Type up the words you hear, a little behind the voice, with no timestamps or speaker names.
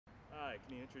Hi,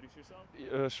 can you introduce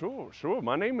yourself? Sure.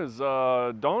 My name is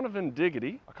Donovan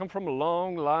Diggity. I come from a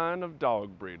long line of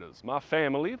dog breeders. My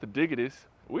family, the Diggities,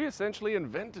 we essentially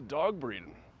invented dog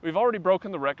breeding. We've already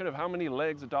broken the record of how many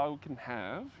legs a dog can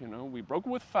have. You know, we broke it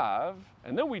with 5,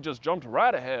 and then we just jumped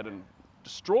right ahead and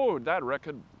destroyed that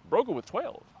record, broke it with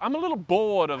 12. I'm a little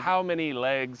bored of how many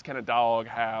legs can a dog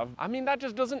have. I mean, that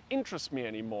just doesn't interest me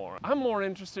anymore. I'm more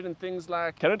interested in things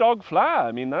like, can a dog fly?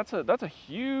 I mean, that's a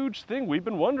huge thing we've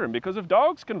been wondering, because if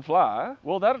dogs can fly,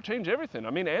 well, that'll change everything.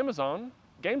 I mean, Amazon,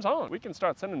 game's on. We can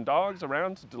start sending dogs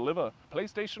around to deliver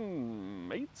PlayStation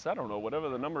mates. I don't know, whatever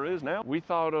the number is now. We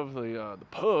thought of the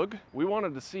pug. We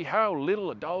wanted to see how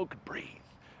little a dog could breathe,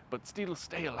 but still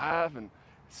stay alive and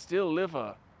still live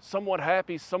a somewhat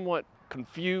happy, somewhat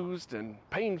confused and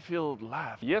pain-filled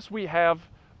life. Yes, we have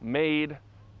made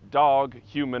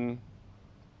dog-human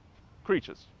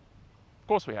creatures. Of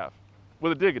course we have.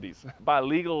 With the Diggities. By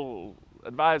legal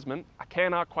advisement, I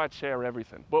cannot quite share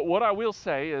everything. But what I will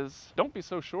say is, don't be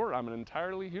so sure I'm an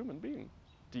entirely human being.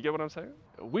 Do you get what I'm saying?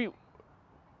 We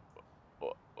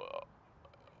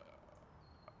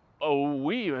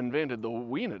invented the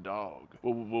wiener dog.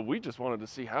 Well, we just wanted to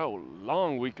see how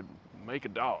long we could make a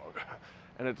dog.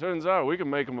 And it turns out we can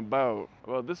make them about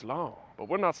this long. But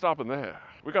we're not stopping there.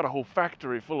 We got a whole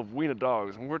factory full of wiener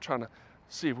dogs, and we're trying to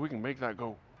see if we can make that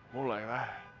go more like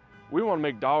that. We want to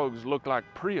make dogs look like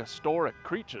prehistoric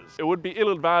creatures. It would be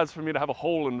ill-advised for me to have a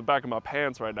hole in the back of my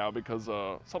pants right now because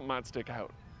something might stick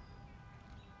out.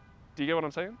 Do you get what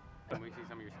I'm saying? Can we see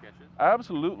some of your sketches?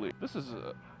 Absolutely. This is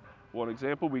one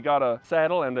example. We got a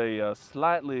saddle and a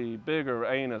slightly bigger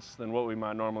anus than what we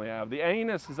might normally have. The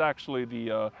anus is actually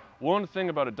the one thing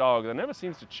about a dog that never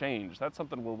seems to change. That's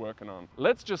something we're working on.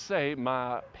 Let's just say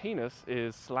my penis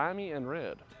is slimy and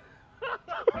red.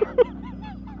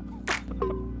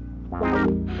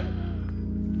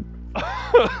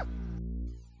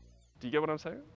 Do you get what I'm saying?